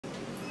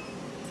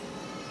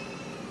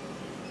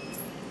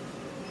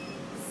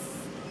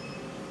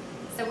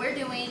So we're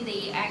doing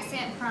the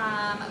Accent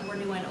Prime, we're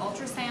doing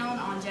ultrasound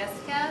on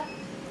Jessica,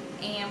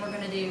 and we're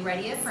going to do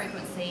radio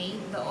frequency.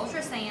 The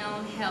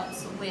ultrasound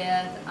helps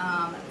with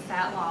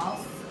fat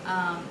loss.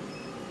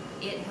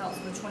 It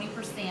helps with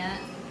 20%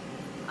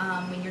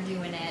 when you're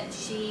doing it.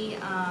 She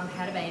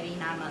had a baby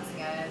 9 months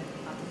ago,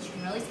 not that you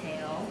can really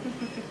tell,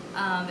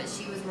 but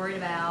she was worried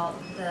about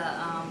the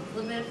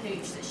little bit of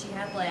pooch that she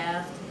had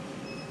left,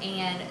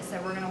 and so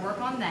we're going to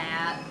work on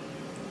that.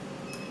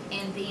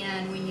 And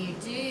then when you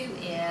do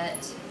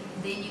it,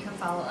 then you can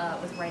follow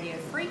up with radio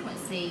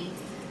frequency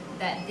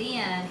that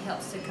then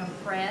helps to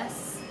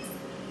compress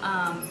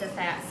the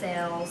fat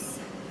cells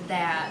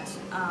that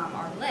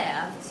are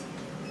left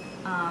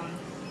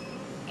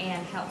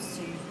and helps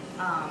to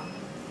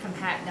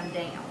compact them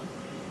down.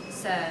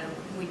 So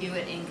we do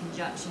it in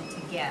conjunction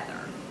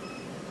together.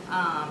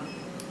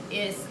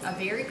 It's a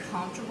very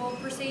comfortable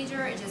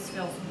procedure. It just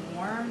feels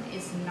warm.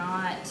 It's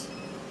not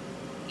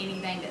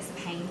anything that's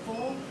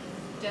painful.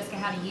 Jessica,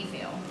 how do you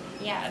feel?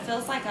 Yeah, it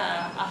feels like a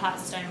hot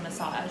stone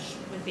massage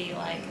would be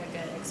like a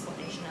good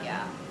explanation of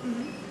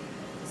it.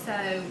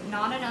 So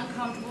not an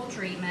uncomfortable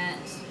treatment.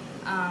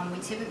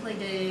 We typically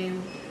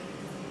do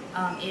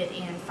it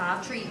in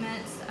 5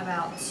 treatments,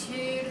 about 2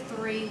 to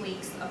 3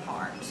 weeks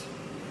apart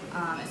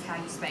is how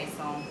you space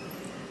them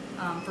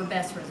for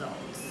best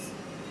results.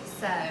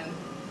 So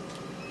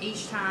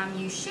each time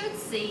you should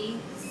see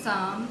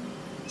some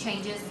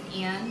changes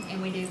in,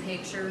 and we do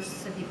pictures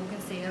so people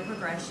can see their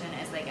progression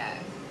as they go.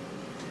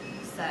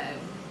 So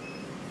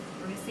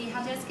we're going to see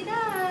how Jessica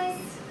does.